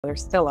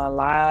There's still a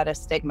lot of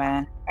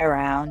stigma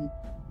around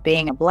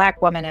being a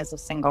Black woman as a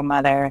single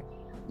mother.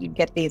 You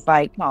get these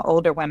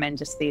older women,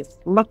 just these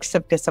looks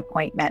of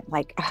disappointment,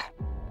 like, "Ah,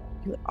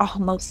 you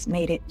almost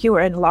made it. You were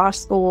in law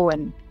school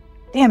and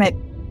damn it."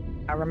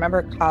 I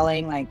remember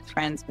calling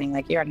friends being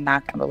like, "You're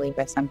not going to believe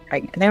this, I'm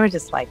pregnant." And they would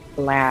just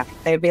laugh.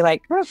 They'd be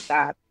like, "Girl,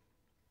 stop.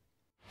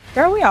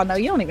 Girl, we all know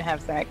you don't even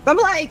have sex." I'm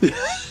like, such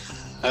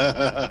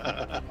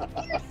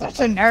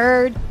a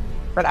nerd.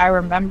 But I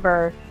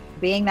remember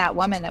being that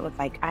woman that was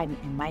like, "I'm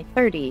in my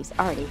 30s,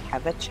 already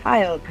have a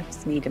child. I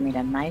just need to meet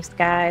a nice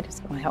guy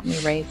that's going to help me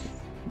raise this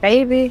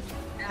baby."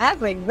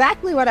 That's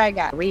exactly what I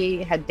got.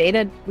 We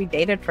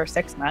dated for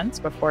 6 months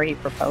before he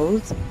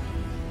proposed.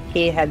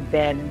 He had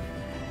been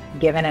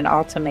given an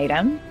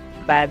ultimatum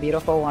by a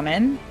beautiful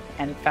woman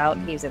and felt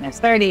he's in his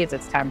 30s.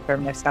 It's time for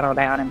him to settle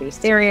down and be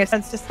serious.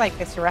 It's just like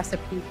this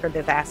recipe for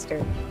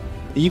disaster.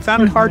 You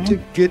found it hard to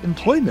get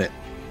employment.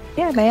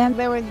 Yeah, man.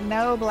 There was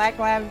no Black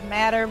Lives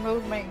Matter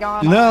movement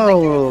going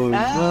on.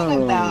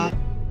 No.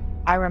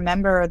 I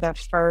remember the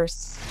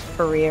first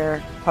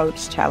career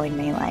coach telling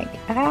me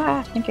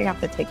I think you have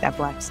to take that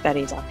Black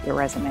studies off your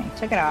resume.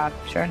 Took it off.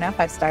 Sure enough,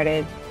 I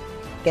started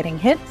getting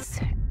hits.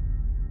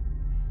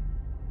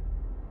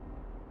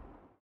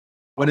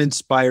 What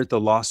inspired the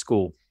law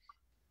school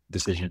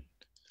decision?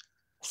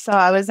 So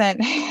I was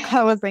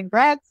in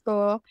grad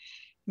school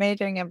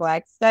majoring in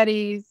Black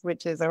studies,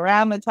 which is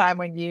around the time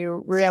when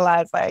you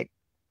realize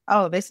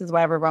oh, this is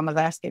what everyone was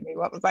asking me.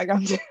 What was I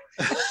going to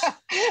do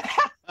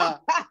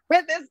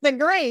with this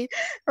degree,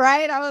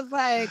 right? I was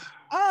like,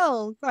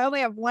 oh, so I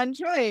only have one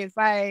choice.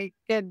 I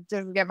could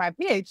just get my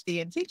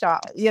PhD and teach all,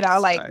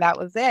 Right. that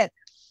was it.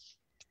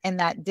 And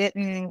that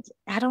didn't,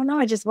 I don't know,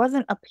 it just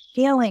wasn't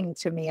appealing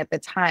to me at the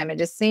time. It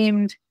just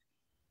seemed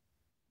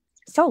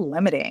so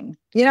limiting.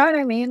 You know what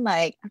I mean?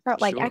 I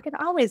felt like I could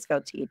always go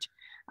teach.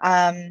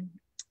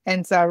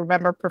 And so I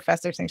remember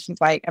Professor Sanction's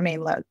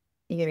look,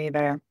 you can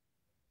either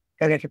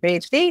go get your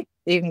PhD,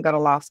 you can go to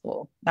law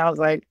school. And I was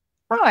like,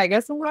 oh, I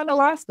guess I'm going to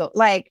law school.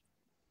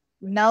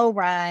 No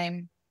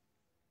rhyme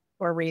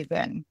or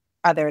reason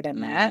other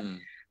than that.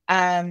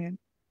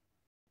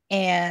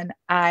 And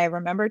I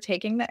remember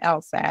taking the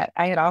LSAT.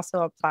 I had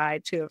also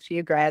applied to a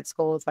few grad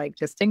schools,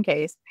 just in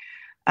case.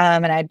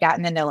 And I'd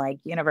gotten into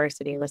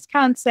University of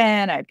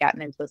Wisconsin. I'd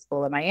gotten into the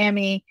School of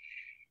Miami.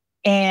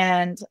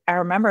 And I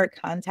remember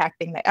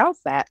contacting the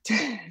LSAT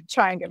to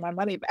try and get my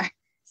money back.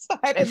 So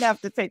I didn't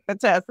have to take the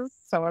test. It's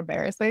so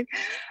embarrassing.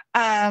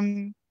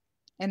 And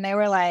they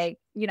were like,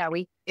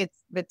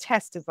 the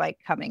test is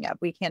coming up.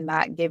 We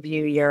cannot give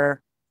you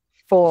your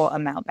full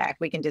amount back.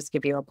 We can just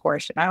give you a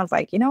portion. I was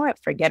like, you know what?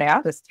 Forget it.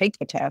 I'll just take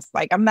the test.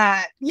 I'm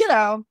not,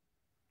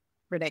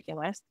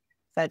 ridiculous.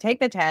 So I take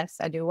the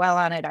test. I do well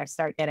on it. I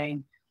start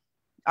getting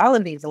all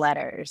of these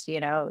letters,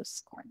 it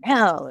was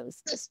Cornell, it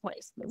was this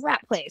place, it was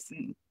that place.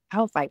 And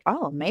I was like,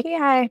 oh, maybe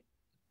I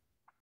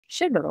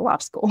should go to law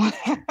school.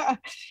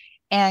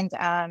 And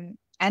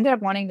ended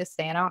up wanting to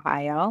stay in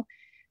Ohio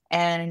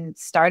and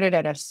started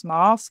at a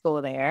small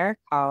school there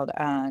called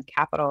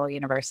Capital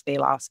University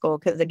Law School.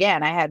 Because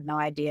again, I had no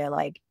idea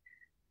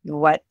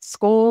what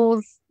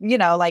schools,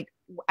 I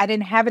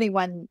didn't have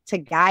anyone to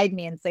guide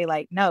me and say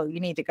no, you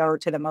need to go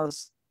to the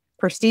most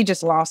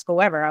prestigious law school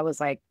ever. I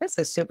was like, this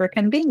is super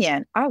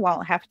convenient. I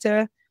won't have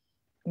to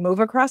move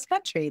across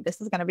country.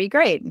 This is going to be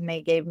great. And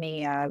they gave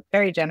me a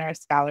very generous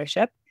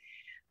scholarship.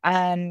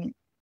 And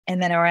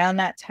then around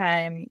that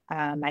time,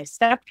 my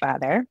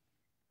stepfather,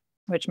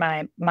 which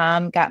my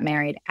mom got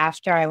married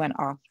after I went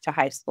off to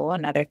high school,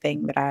 another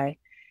thing that I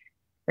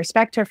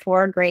respect her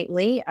for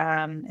greatly,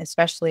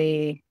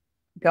 especially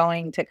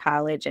going to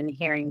college and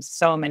hearing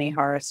so many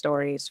horror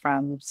stories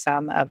from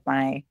some of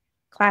my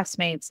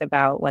classmates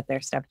about what their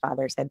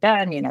stepfathers had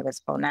done,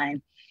 this whole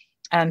nine.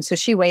 So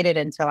she waited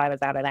until I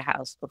was out of the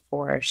house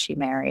before she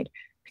married.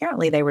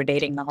 Apparently they were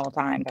dating the whole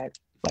time, but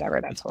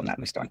whatever, that's a whole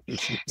nother story.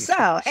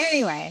 So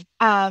anyway,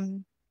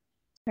 around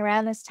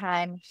this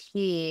time,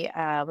 he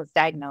was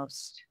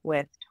diagnosed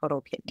with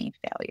total kidney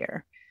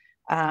failure.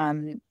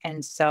 And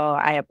so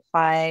I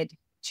applied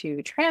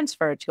to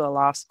transfer to a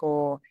law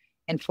school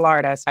in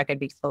Florida so I could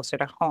be closer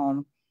to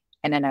home.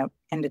 And then I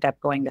ended up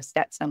going to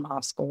Stetson Law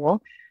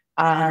School.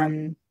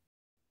 And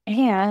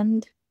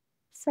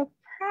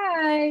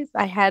surprise,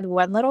 I had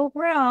one little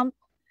romp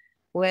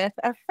with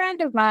a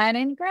friend of mine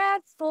in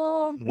grad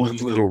school. One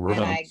little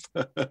rump.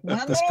 One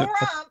little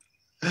rump.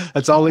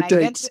 That's all it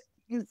takes.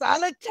 It's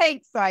all it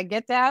takes. So I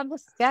get down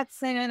with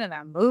Stetson and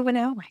I'm moving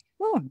in. I'm like,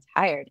 oh, I'm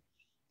tired.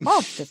 Oh,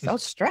 it's just so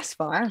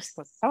stressful. I was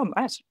so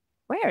much.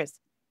 Wait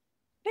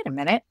a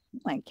minute.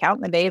 I'm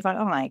counting the days.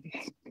 I'm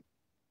like,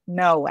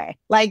 no way.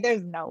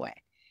 There's no way.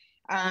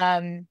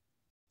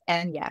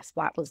 And yes,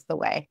 Platt was the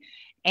way.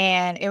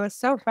 And it was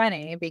so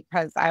funny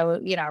because I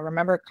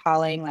remember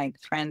calling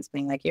friends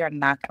being like, you're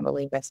not going to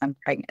believe this, I'm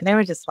pregnant. And they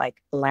would just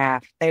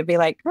laugh. They'd be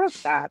like, girl,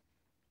 stop.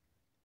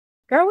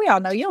 Girl, we all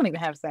know you don't even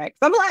have sex.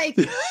 I'm like,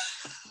 you're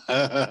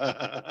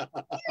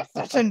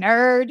such a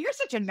nerd. You're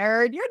such a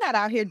nerd. You're not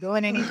out here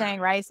doing anything,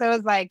 right? So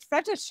it was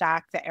such a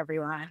shock to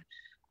everyone.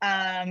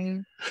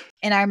 And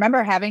I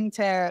remember having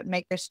to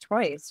make this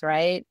choice,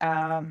 right?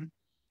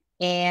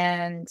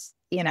 And,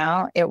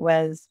 it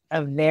was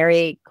a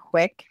very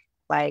quick,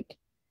 like,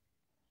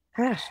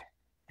 gosh,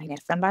 I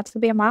guess I'm about to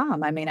be a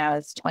mom. I mean, I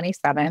was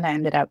 27. I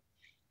ended up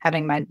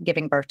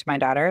giving birth to my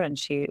daughter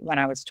when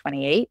I was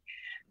 28.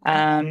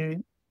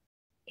 And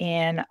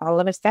all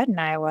of a sudden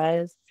I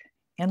was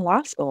in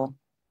law school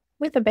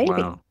with a baby.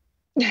 Wow.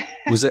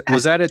 Was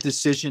that a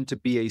decision to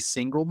be a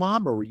single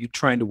mom, or were you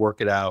trying to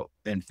work it out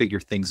and figure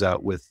things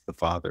out with the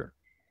father?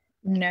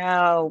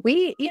 No,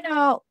 we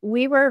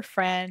were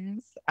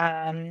friends,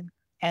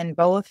 and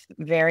both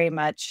very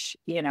much,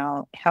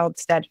 held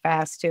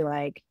steadfast to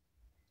like,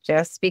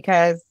 just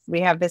because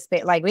we have this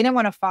thing, like we didn't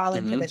want to fall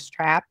into this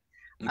trap.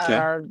 Okay.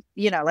 Or,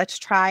 let's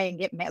try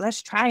and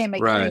let's try and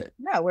make money.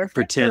 No, we're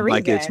pretend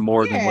like it's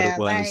more than what it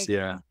was. Like,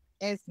 yeah.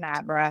 It's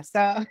not, bruh.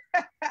 So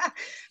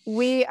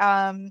we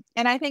and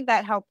I think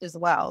that helped as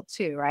well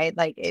too, right?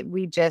 Like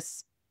we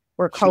just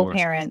were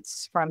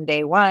co-parents from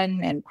day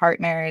one and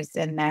partners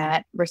in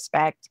that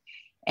respect.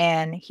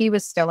 And he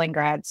was still in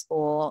grad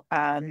school.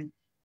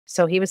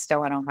 So he was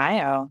still in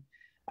Ohio.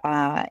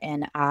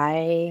 And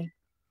I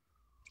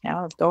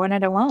was going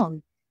it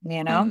alone,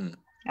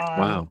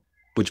 Wow.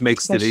 Which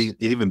makes it an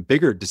even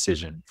bigger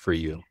decision for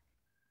you.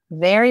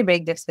 Very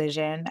big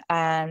decision.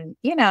 And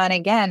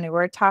again,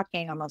 we're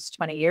talking almost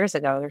 20 years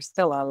ago. There's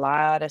still a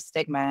lot of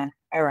stigma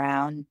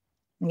around,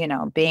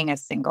 being a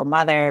single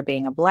mother,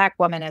 being a Black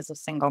woman as a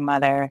single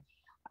mother.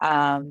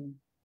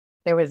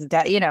 There was,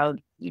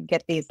 you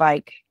get these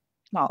like,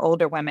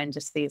 older women,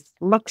 just these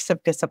looks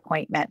of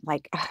disappointment,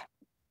 like,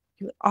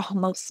 you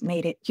almost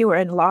made it. You were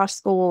in law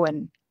school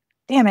and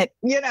damn it,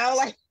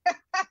 like,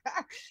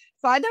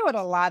 so I dealt with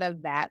a lot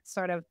of that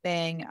sort of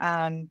thing.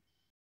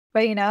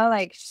 But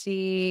like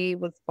she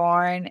was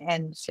born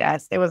and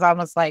it was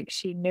almost like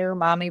she knew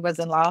mommy was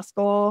in law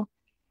school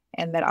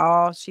and that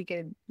all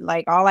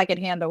I could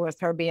handle was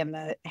her being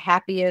the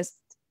happiest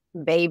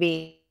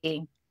baby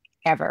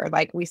ever.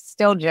 Like we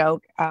still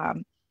joke,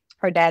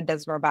 her dad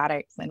does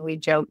robotics and we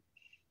joke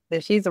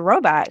that she's a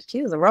robot.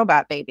 She was a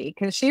robot baby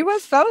because she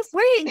was so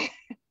sweet.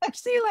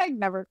 She like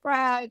never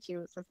cried. She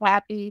was just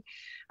happy.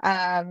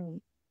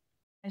 And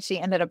she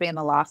ended up being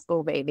a law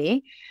school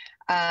baby.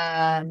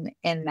 In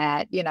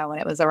that, when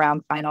it was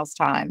around finals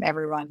time,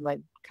 everyone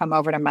would come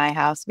over to my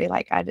house, be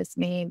like, I just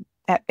need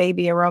that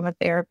baby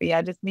aromatherapy.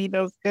 I just need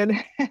those good,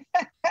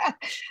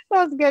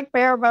 those good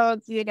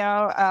pheromones,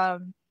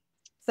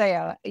 So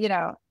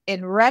yeah,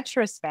 in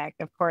retrospect,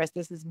 of course,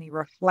 this is me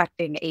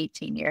reflecting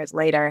 18 years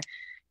later,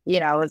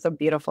 it was a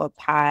beautiful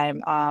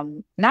time.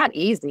 Not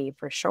easy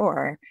for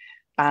sure.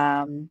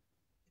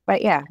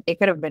 But yeah, it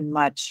could have been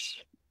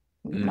much,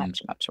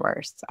 much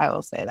worse. I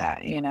will say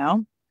that,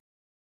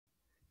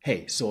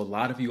 Hey, so a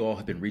lot of you all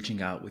have been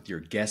reaching out with your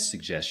guest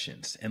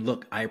suggestions. And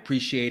look, I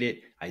appreciate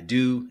it. I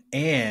do.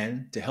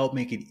 And to help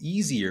make it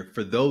easier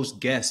for those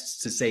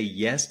guests to say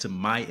yes to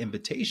my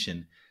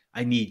invitation,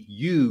 I need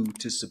you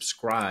to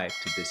subscribe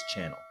to this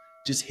channel.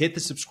 Just hit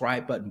the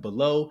subscribe button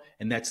below.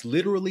 And that's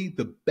literally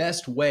the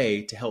best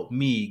way to help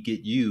me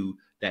get you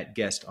that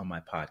guest on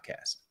my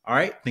podcast. All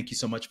right. Thank you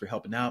so much for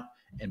helping out,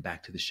 and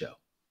back to the show.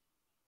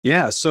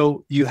 Yeah.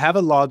 So you have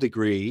a law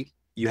degree,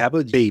 you have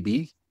a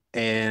baby,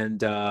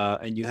 and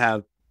you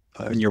have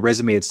on your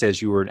resume it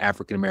says you were an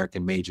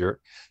African-American major,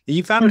 and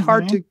you found it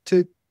hard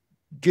to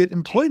get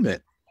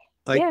employment.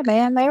 Like, yeah,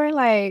 man, they were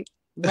like,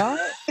 what?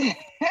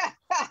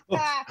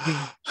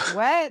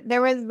 What?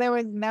 There was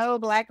no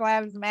Black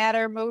Lives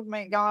Matter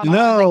movement going on.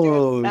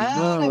 No.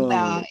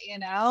 About,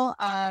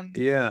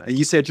 yeah, and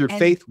you said your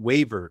faith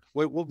wavered.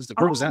 What was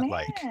that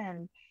like?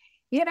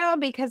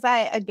 Because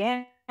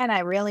I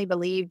really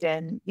believed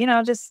in,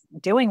 just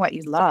doing what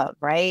you love,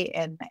 right?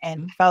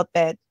 And felt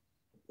that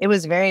it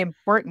was very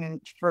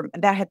important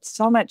that had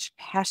so much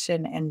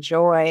passion and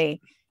joy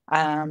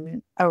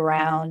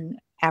around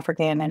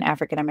African and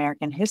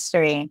African-American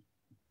history,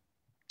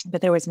 but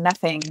there was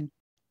nothing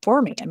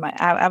for me. And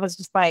I was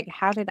just like,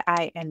 how did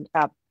I end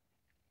up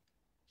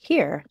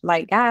here?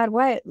 Like, God,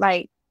 what?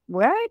 Like,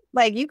 what?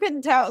 Like, you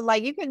couldn't tell,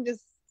 like, you can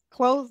just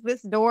close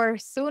this door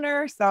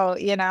sooner. So,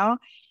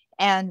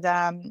 and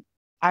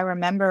I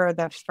remember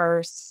the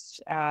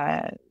first,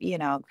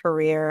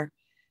 career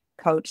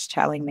coach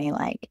telling me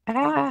like,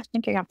 I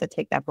think you have to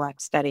take that Black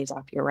studies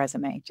off your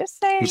resume. Just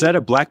saying. Was that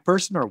a Black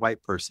person or a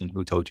white person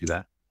who told you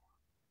that?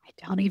 I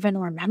don't even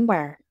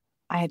remember.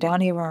 I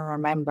don't even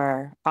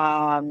remember.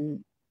 But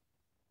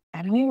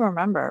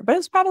it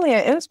was probably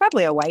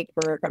a white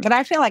career coach. But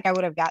I feel like I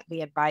would have got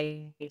the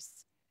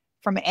advice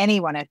from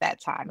anyone at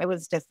that time. It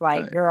was just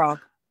like, right. Girl,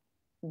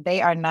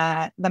 they are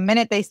not. The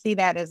minute they see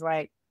that is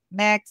like,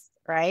 next,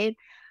 right?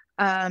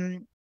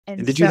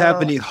 And did you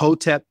have any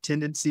Hotep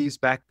tendencies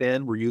back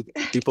then? Were you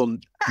people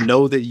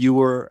know that you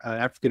were an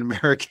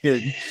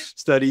African-American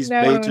studies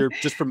major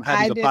just from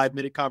having a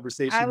 5-minute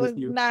conversation with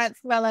you? I was not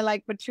smelling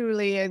like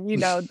patchouli and,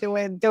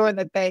 doing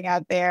the thing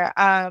out there.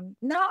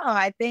 No,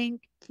 I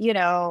think,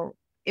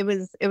 it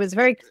was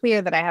very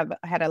clear that I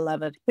had a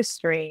love of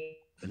history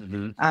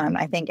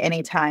I think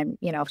anytime,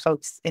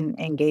 folks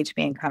engage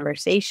me in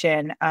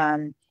conversation,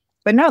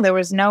 but no, there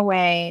was no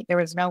way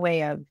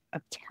of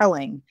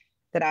telling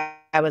that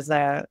I was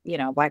a,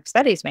 Black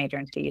Studies major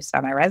until you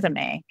saw my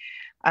resume.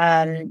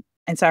 And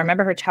so I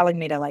remember her telling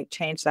me to like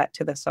change that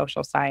to the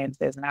social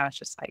sciences. And I was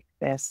just like,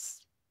 it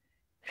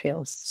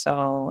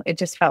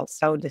just felt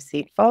so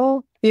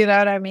deceitful. You know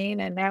what I mean?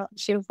 And now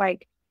she was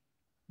like,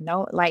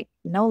 no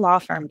law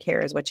firm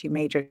cares what you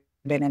majored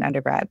in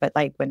undergrad. But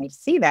like when they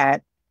see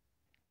that,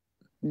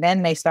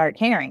 then they start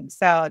caring.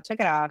 So I took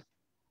it off.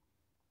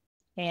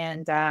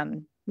 And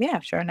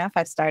sure enough,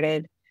 I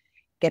started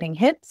getting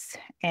hits.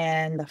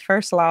 And the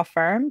first law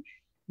firm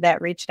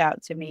that reached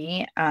out to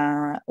me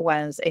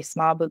was a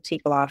small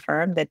boutique law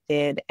firm that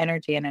did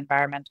energy and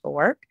environmental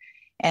work.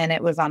 And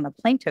it was on the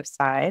plaintiff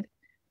side,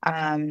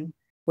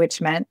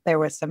 which meant there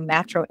was some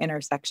natural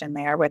intersection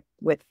there with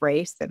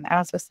race. And I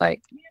was just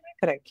like, man, I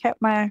could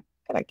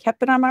have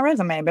kept it on my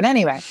resume. But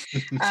anyway,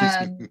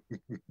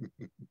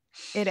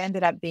 it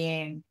ended up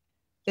being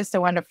just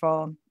a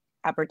wonderful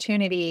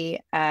opportunity.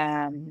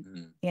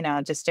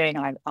 Just doing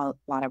like a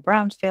lot of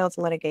brownfields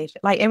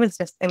litigation. Like it was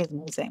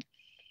amazing.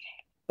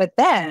 But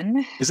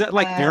then, is that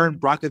like Aaron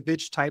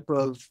Brockovich type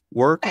of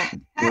work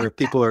where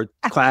people are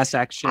class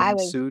action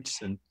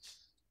suits and?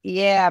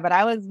 Yeah, but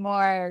I was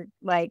more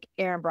like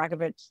Aaron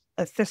Brockovich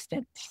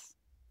assistant.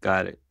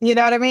 Got it. You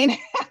know what I mean?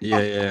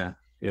 Yeah.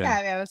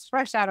 Yeah, I was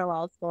fresh out of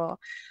law school.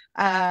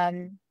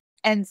 And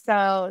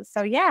so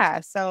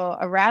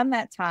around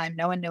that time,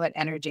 no one knew what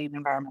energy and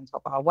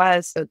environmental law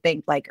was. So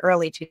think like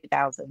early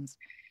 2000s.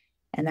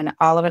 And then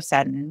all of a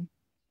sudden,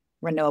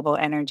 renewable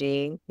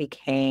energy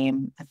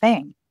became a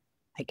thing.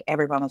 Like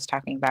everyone was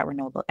talking about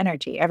renewable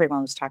energy.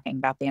 Everyone was talking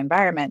about the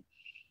environment.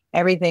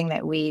 Everything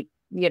that we,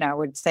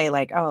 would say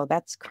like, oh,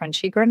 that's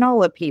crunchy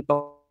granola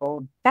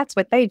people. That's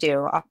what they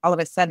do. All of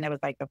a sudden, it was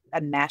like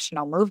a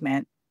national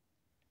movement.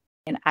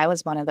 And I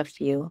was one of the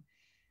few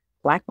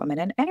Black women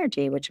in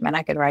energy, which meant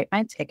I could write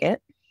my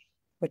ticket,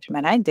 which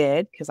meant I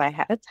did because I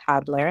had a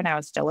toddler and I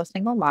was still a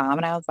single mom.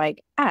 And I was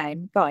like,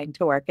 I'm going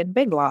to work in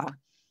big law.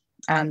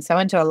 So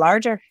into a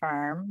larger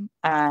firm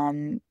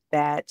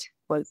that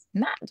was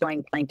not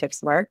doing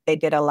plaintiff's work. They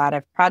did a lot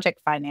of project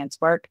finance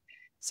work.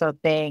 So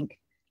think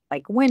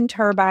like wind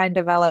turbine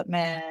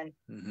development,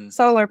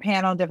 solar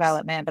panel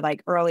development, but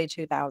like early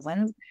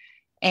 2000s.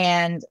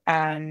 And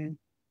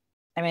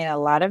a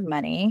lot of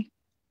money.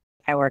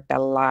 I worked a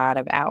lot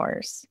of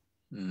hours.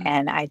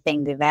 And I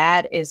think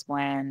that is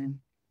when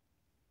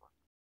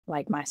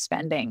like my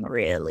spending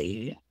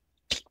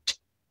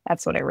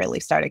that's when it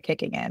really started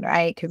kicking in,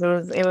 right?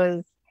 Because it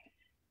was,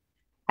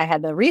 I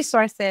had the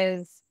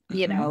resources,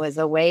 it was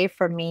a way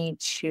for me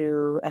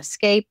to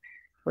escape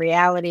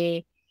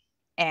reality,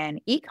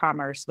 and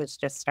e-commerce was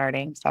just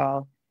starting.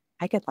 So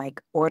I could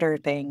like order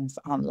things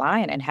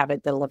online and have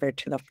it delivered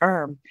to the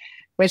firm,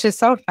 which is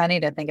so funny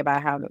to think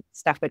about how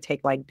stuff would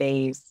take like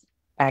days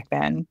back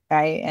then,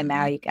 right? And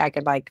now I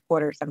could like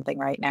order something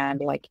right now and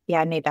be like,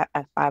 yeah, I need that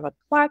at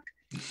 5:00.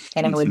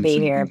 And it would be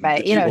here.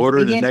 But you order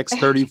in the next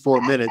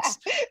 34 minutes,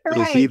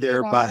 it'll be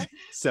there by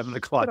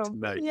 7:00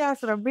 tonight.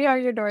 Yes, it'll be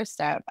on your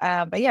doorstep.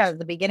 But yeah,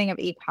 the beginning of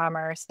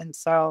e-commerce. And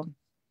so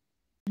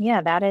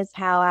that is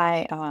how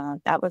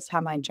that was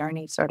how my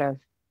journey sort of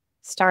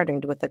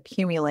started, with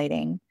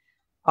accumulating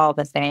all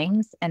the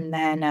things. And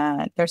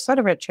then there's sort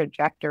of a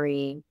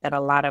trajectory that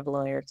a lot of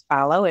lawyers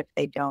follow if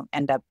they don't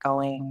end up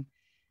going,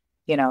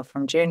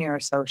 from junior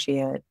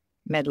associate,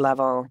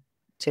 mid-level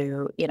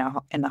to,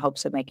 in the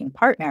hopes of making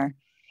partner.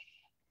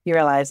 You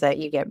realize that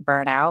you get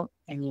burnt out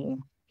and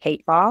you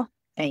hate law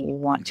and you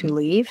want to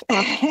leave.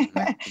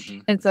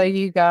 And so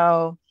you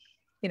go,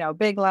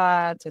 big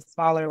law to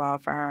smaller law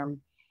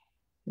firm,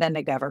 then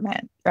to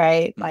government,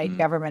 right? Like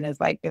government is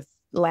like this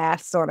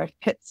last sort of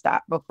pit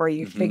stop before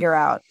you figure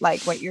out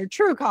like what your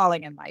true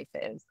calling in life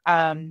is.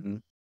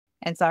 And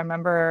so I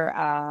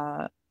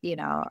remember,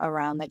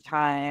 around the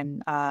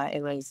time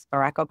it was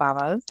Barack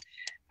Obama's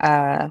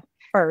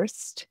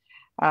first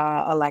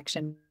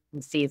election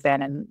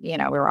season. And, we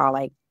were all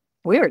like,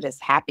 we were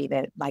just happy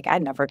that like,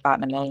 I'd never thought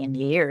in a million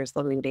years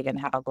that we would even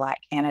have a Black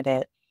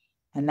candidate.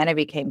 And then it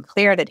became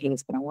clear that he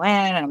was going to win.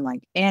 And I'm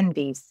like, in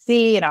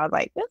DC. And I was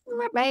like, this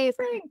is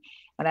amazing.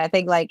 And I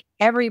think like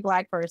every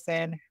Black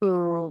person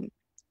who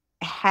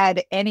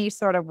had any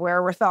sort of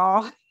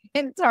wherewithal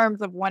in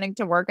terms of wanting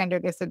to work under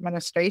this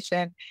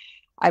administration,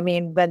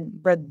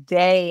 the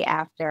day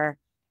after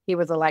he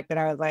was elected,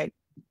 I was like,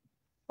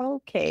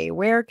 okay,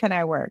 where can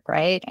I work?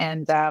 Right.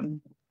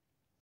 And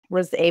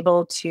was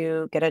able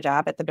to get a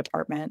job at the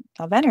Department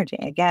of Energy.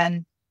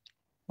 Again,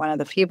 one of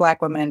the few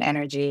Black women in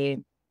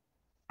energy.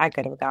 I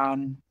could have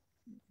gone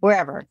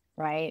wherever.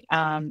 Right.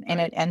 And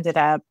it ended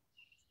up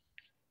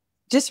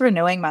just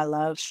renewing my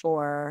love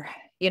for,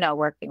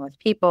 working with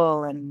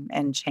people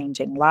and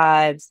changing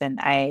lives. And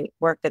I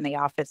worked in the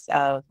office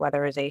of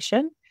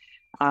weatherization.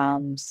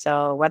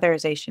 So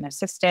weatherization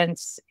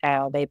assistants,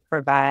 they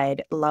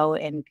provide low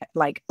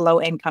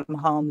income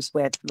homes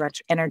with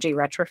energy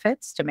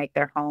retrofits to make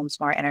their homes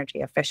more energy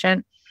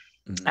efficient.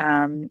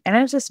 And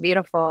it was just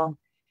beautiful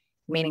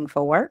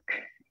meaningful work.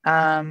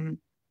 And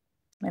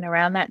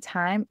around that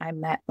time, I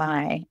met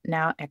my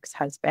now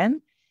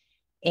ex-husband.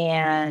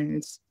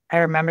 And I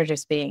remember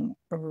just being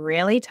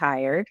really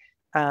tired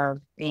of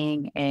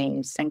being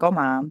a single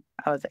mom.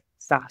 I was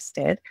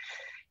exhausted.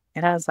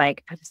 And I was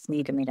like, I just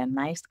need to meet a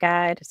nice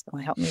guy that's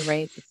going to help me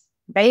raise this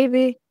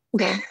baby.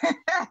 That's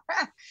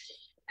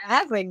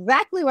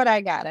exactly what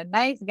I got. A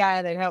nice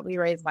guy that helped me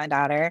raise my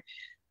daughter.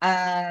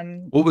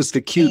 What was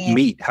the cute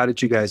meet? How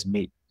did you guys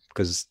meet?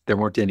 Because there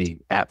weren't any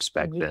apps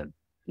back then.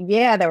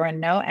 Yeah, there were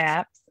no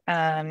apps.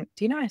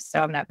 Do you know I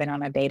still have not been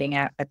on a dating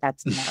app, but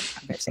that's not a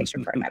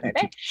conversation for another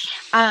day.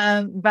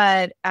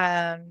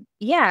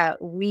 Yeah,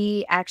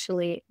 we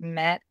actually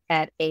met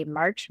at a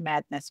March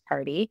Madness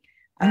party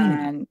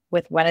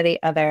with one of the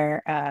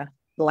other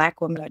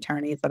Black woman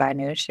attorneys that I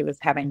knew. She was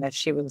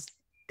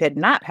did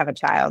not have a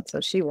child,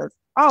 so she was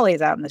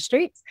always out in the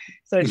streets.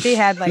 So she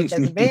had like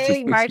this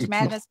big March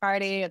Madness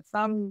party at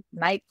some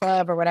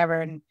nightclub or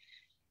whatever, and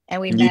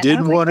we met. You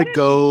didn't want to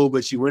go,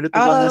 but you went at the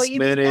last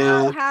minute.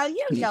 Know how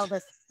you know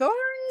the story.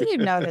 You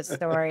know the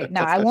story.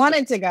 No, I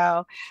wanted to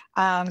go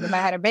because I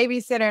had a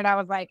babysitter, and I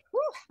was like,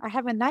 I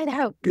have a night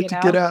out. Get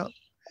out.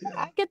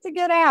 I get to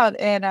get out.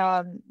 And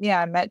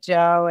I met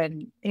Joe,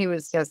 and he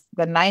was just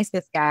the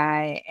nicest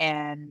guy.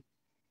 And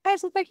I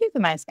was like, he's a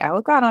nice guy.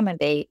 We'll go out on a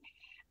date.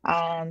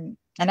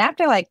 And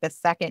after like the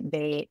second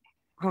date,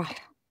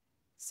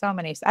 so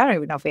many, I don't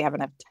even know if we have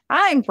enough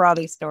time for all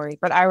these stories,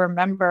 but I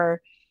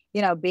remember,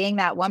 being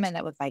that woman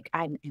that was like,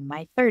 I'm in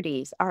my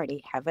 30s,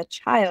 already have a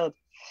child.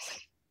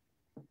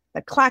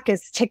 The clock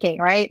is ticking,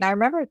 right? And I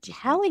remember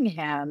telling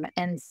him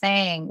and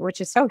saying, which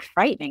is so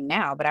frightening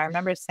now, but I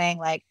remember saying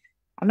like,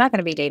 I'm not going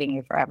to be dating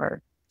you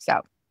forever.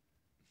 So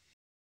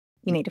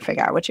you need to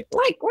figure out what you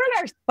like. We're on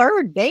our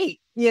third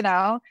date,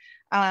 So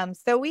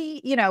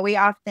we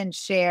often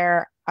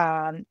share,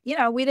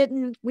 we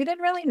didn't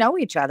really know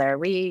each other.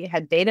 We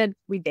dated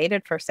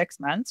for 6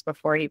 months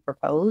before he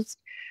proposed,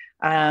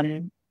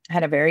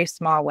 had a very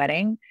small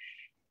wedding.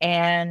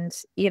 And,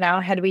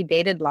 had we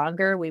dated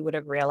longer, we would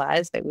have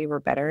realized that we were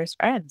better as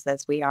friends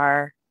as we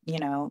are,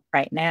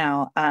 right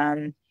now.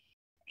 I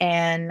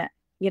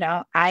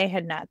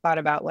had not thought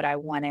about what I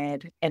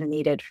wanted and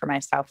needed for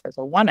myself as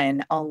a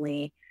woman,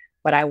 only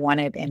what I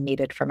wanted and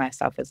needed for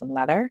myself as a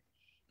mother.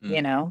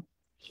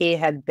 He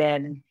had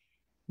been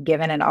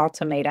given an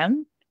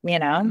ultimatum,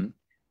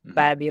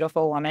 by a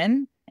beautiful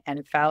woman,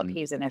 and felt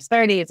he's in his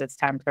 30s. It's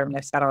time for him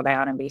to settle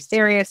down and be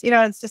serious.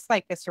 It's just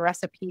like this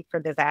recipe for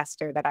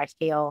disaster that I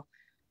feel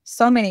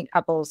so many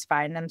couples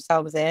find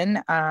themselves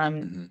in.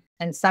 And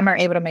some are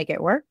able to make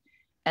it work,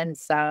 and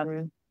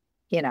some,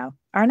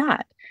 are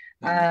not.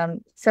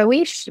 So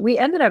we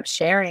ended up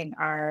sharing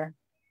our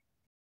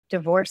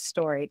divorce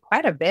story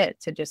quite a bit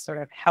to just sort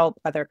of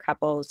help other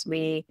couples.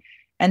 We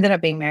ended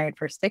up being married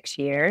for 6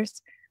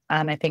 years.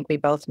 I think we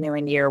both knew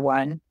in year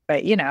one,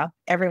 but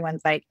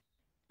everyone's like,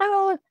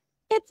 oh,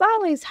 it's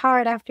always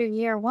hard after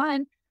year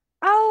one.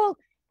 Oh,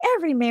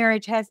 every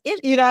marriage has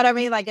it. You know what I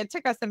mean? Like, it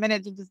took us a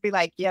minute to just be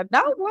like, you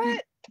know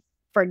what?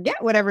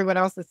 Forget what everyone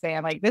else is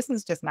saying. Like, this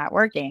is just not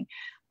working.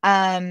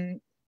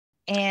 And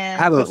I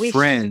have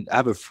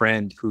a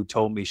friend who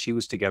told me she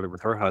was together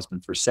with her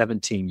husband for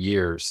 17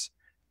 years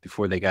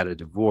before they got a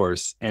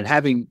divorce. And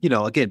having,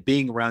 again,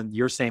 being around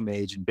your same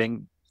age and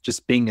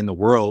being in the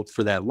world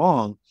for that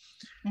long,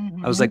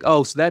 I was like,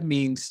 oh, so that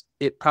means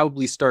it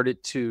probably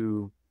started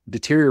to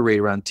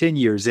deteriorate around 10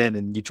 years in,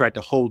 and you tried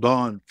to hold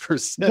on for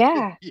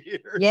 7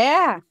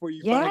 years before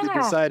you finally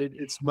decided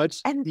it's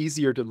much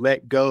easier to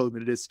let go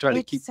than it is to try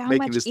to keep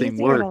making this thing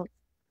work.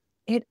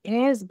 It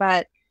is,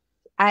 but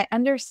I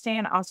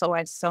understand also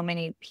why so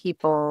many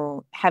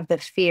people have the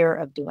fear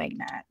of doing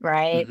that,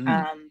 right?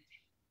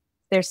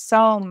 There's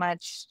so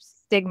much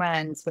stigma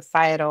and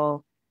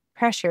societal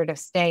pressure to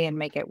stay and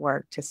make it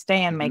work, to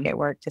stay and make it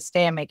work, to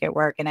stay and make it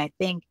work. And I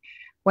think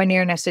when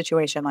you're in a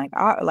situation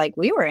like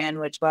we were in,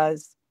 which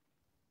was,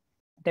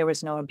 there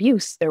was no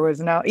abuse, there was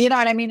no, you know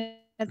what I mean?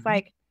 It's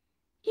like,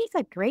 he's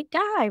a great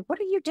guy. What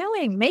are you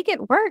doing? Make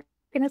it work.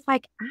 And it's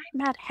like, I'm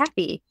not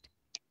happy.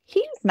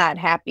 He's not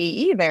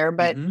happy either,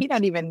 but he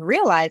don't even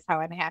realize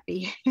how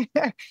unhappy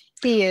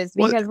he is,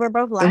 because we're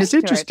both lying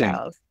to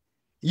ourselves.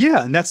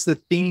 Yeah. And that's the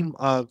theme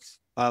of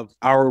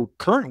our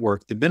current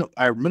work,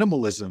 our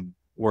minimalism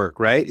work,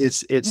 right?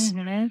 It's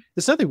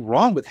there's nothing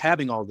wrong with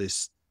having all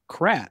this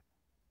crap,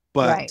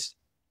 but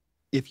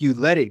if you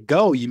let it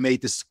go, you may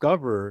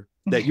discover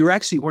that you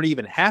actually weren't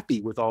even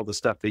happy with all the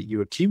stuff that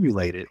you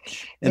accumulated,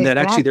 and that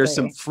actually there's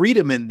some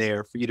freedom in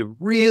there for you to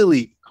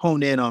really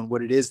hone in on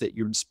what it is that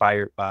you're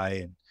inspired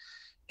by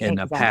and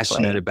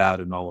passionate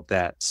about and all of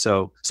that.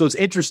 So it's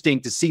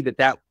interesting to see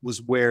that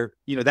was where,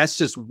 that's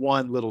just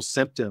one little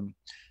symptom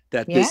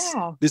that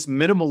this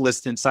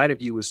minimalist inside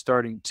of you was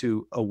starting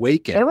to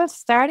awaken. It was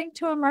starting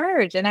to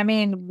emerge. And I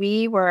mean,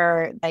 we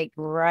were like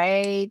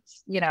right,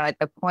 at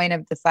the point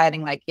of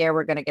deciding like,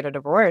 we're going to get a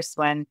divorce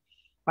when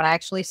I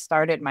actually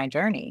started my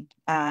journey.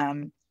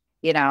 You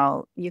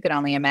can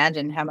only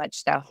imagine how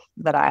much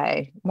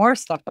more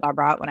stuff that I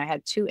brought when I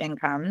had 2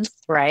 incomes,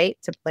 right,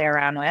 to play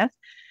around with.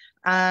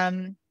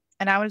 And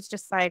I was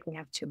just like, we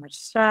have too much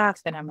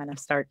stuff and I'm going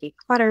to start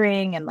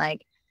decluttering. And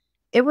like,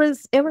 it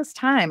was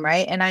time.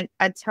 Right. And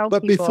I tell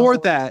But people, before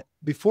that,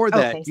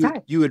 okay,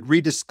 sorry. you had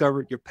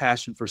rediscovered your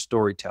passion for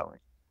storytelling.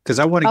 Because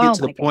I want to get Oh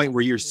to the my point goodness.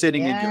 where you're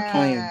sitting in your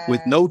home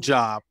with Yes. no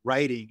job,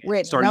 writing, and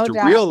With starting no to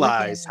job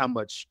realize looking. how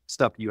much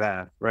stuff you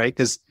have, right?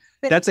 Because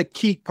that's a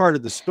key part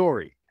of the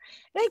story.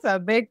 It's a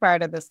big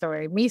part of the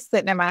story. Me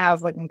sitting in my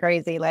house looking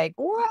crazy, like,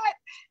 what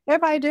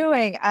am I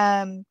doing?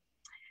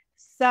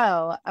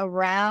 So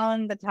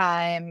around the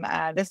time,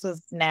 this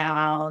was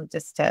now,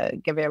 just to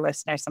give your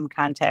listeners some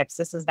context,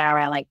 this is now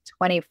around like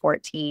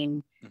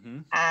 2014. Mm-hmm.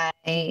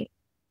 I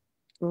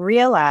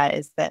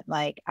realized that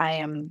like I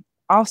am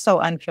also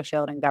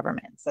unfulfilled in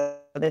government. So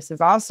this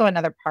is also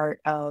another part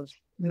of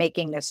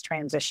making this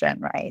transition,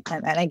 right?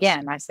 And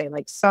again, I say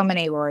like so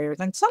many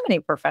lawyers and so many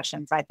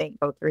professions, I think,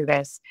 go through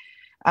this.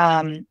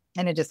 And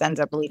it just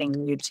ends up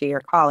leading you to your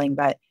calling.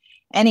 But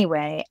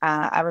anyway,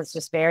 I was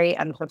just very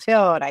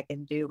unfulfilled. I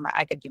could do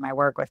my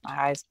work with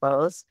my eyes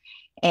closed.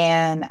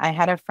 And I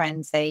had a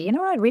friend say, you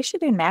know what, we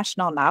should do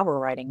National Novel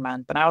Writing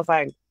Month. And I was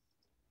like,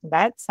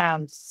 that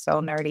sounds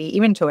so nerdy.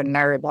 Even to a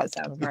nerd, that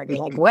sounds nerdy.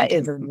 Like, what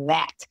is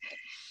that?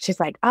 She's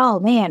like, oh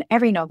man,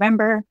 every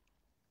November,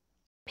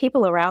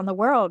 people around the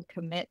world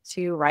commit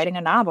to writing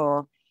a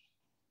novel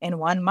in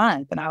 1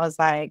 month. And I was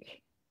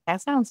like,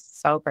 that sounds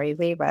so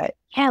crazy, but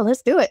yeah,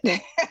 let's do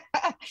it.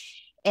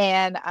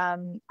 And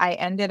I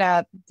ended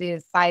up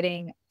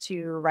deciding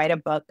to write a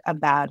book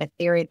about a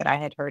theory that I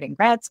had heard in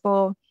grad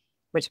school,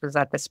 which was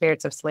that the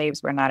spirits of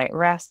slaves were not at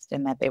rest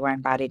and that they were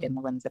embodied in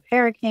the winds of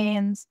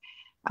hurricanes.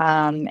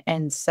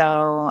 And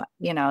so,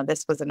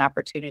 this was an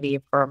opportunity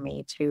for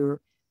me to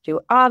do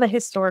all the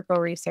historical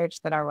research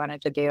that I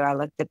wanted to do. I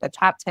looked at the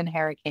top 10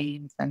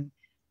 hurricanes and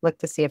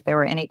looked to see if there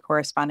were any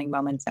corresponding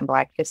moments in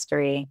Black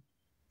history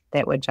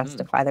that would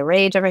justify the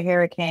rage of a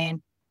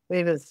hurricane.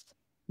 It was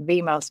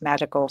the most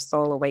magical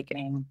soul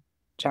awakening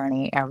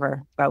journey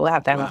ever, but we'll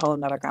have to have a whole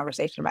nother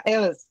conversation about it. It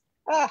was,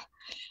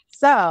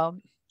 so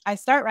I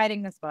start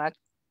writing this book,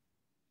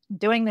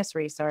 doing this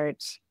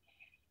research,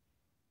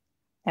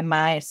 and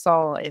my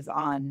soul is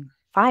on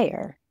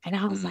fire. And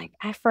I was like,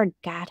 I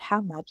forgot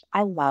how much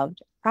I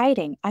loved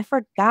writing. I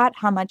forgot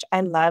how much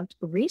I loved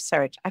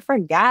research. I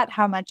forgot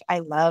how much I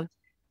loved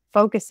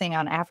focusing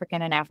on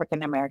African and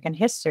African American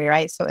history,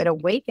 right? So it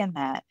awakened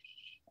that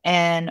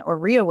or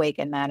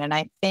reawakened that. And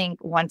I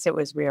think once it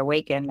was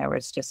reawakened, there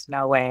was just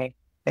no way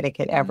that it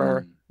could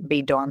ever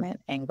be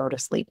dormant and go to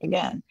sleep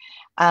again.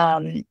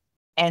 And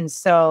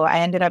so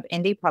I ended up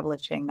indie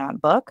publishing that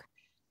book,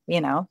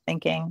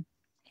 thinking,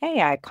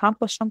 hey, I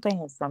accomplished something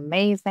that's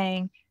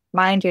amazing.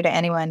 Mind you, to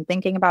anyone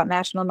thinking about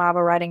National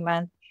Novel Writing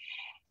Month,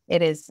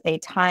 it is a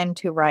time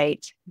to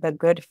write the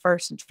good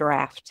first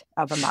draft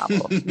of a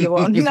novel. You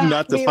will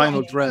not the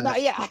final draft. No,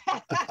 yeah.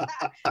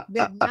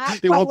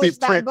 It won't be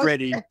print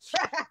ready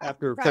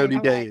after 30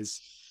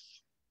 days.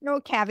 No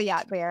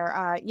caveat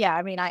there. Yeah,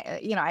 I mean,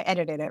 I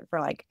edited it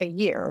for like a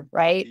year,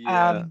 right?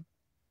 Yeah.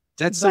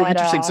 That's so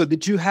interesting. So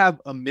did you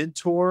have a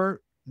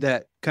mentor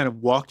that kind of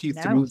walked you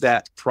through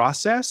that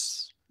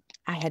process?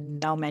 I had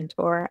no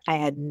mentor. I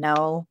had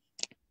no.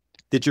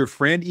 Did your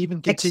friend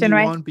even continue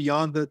on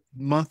beyond the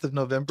month of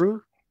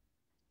November?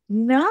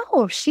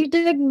 No, she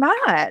did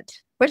not,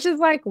 which is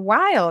like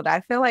wild.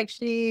 I feel like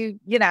she,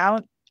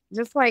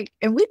 just like,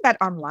 and we met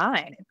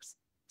online. It was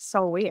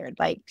so weird.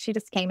 Like she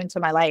just came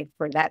into my life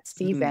for that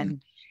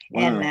season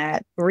and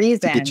that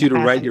reason. To get you to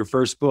write your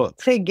first book.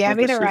 To get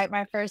me to write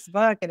my first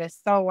book. And it's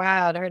so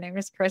wild. Her name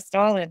is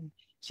Crystal. And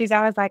she's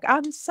always like,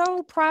 I'm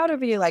so proud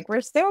of you. Like we're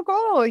still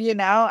cool,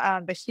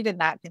 but she did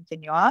not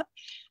continue on.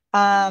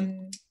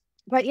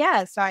 But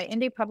yeah, so I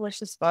indie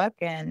published this book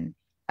and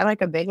I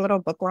like a big little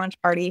book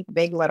launch party,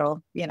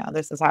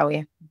 this is how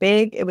it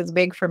was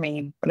big for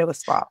me, but it was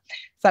small.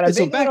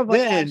 So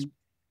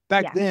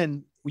back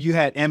then you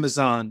had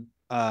Amazon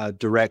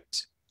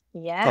direct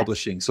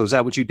publishing. So is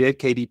that what you did?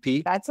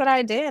 KDP? That's what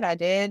I did. I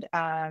did.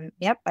 I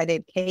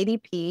did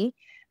KDP.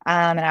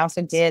 And I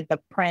also did the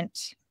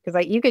print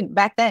because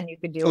back then you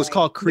could do. So it was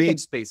called Create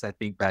Space, I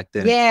think back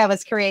then. Yeah, it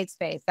was Create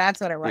Space.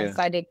 That's what it was. Yeah.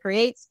 So I did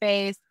Create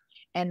Space.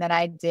 And then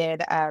I did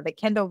the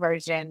Kindle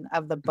version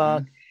of the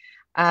book.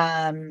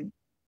 And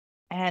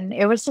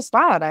it was just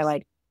wild.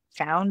 I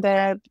found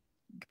a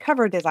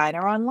cover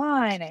designer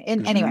online.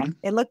 And anyway,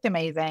 it looked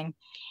amazing.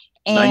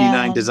 And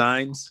 99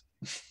 Designs?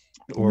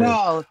 Or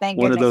no, thank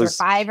one goodness. Of those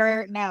or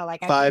Fiverr. No, I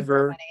paid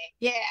real money.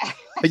 Yeah.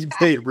 You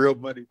paid real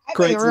money. I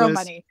paid real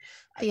money.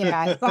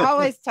 Yeah. So I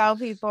always tell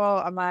people,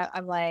 I'm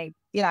like,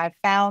 I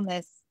found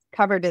this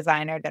cover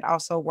designer that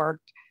also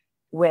worked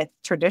with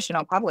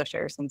traditional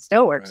publishers and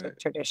still works with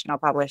traditional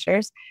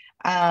publishers.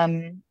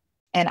 And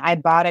I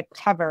bought a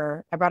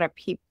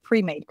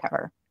pre-made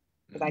cover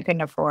because I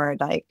couldn't afford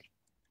and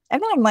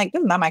then I'm like,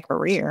 this is not my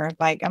career.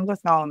 I'm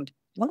just going,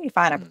 let me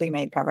find a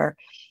pre-made cover.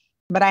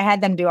 But I had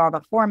them do all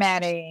the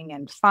formatting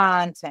and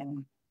fonts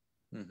and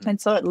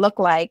so it looked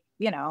like,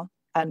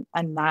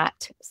 a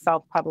not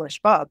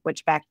self-published book,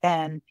 which back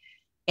then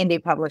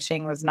indie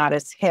publishing was not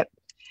as hip,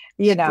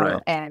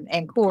 Right. and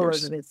Of cool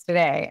as course. it is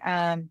today.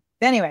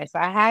 Anyway, so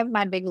I have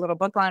my big little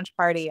book launch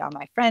party. All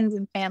my friends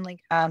and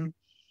family come,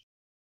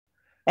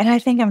 and I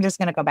think I'm just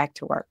going to go back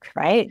to work,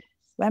 right?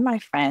 So then my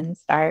friends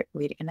start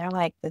reading, and they're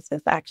like, "This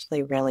is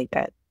actually really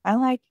good."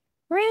 I'm like,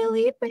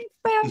 "Really?" Thanks,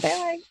 Sam. They're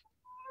like,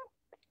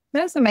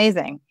 "That's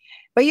amazing,"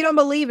 but you don't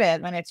believe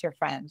it when it's your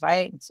friends,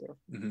 right?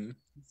 Hmm.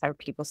 So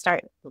people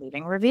start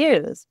leaving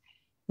reviews.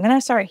 And then I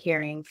start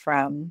hearing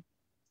from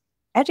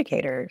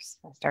educators.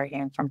 I start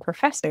hearing from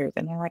professors,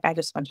 and they're like, "I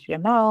just want you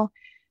to know,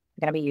 I'm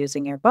going to be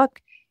using your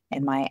book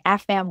in my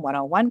AFAM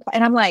 101."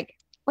 And I'm like,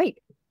 "Wait,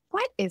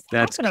 what is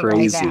That's happening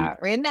right now?"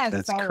 crazy. Isn't that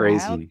That's so wild?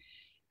 crazy.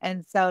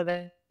 And so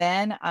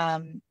then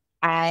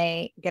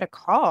I get a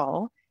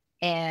call,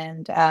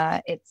 and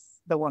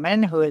it's the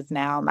woman who is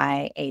now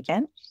my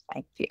agent. She's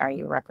like, "Are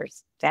you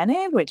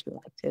represented? Would you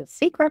like to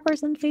seek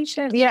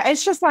representation?" Yeah,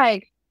 it's just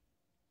like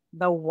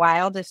the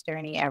wildest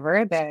journey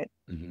ever that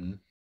Hmm.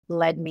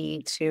 led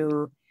me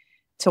to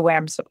where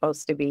I'm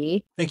supposed to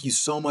be. Thank you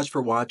so much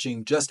for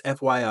watching. Just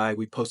FYI,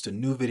 we post a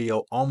new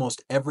video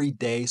almost every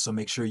day, so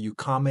make sure you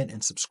comment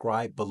and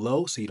subscribe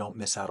below so you don't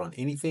miss out on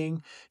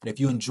anything. And if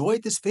you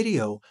enjoyed this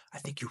video, I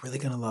think you're really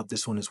going to love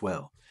this one as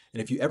well.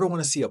 And if you ever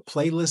want to see a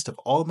playlist of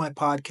all of my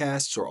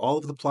podcasts or all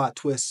of the plot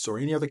twists or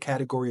any other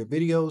category of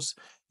videos,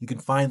 you can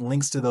find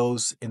links to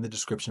those in the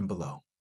description below.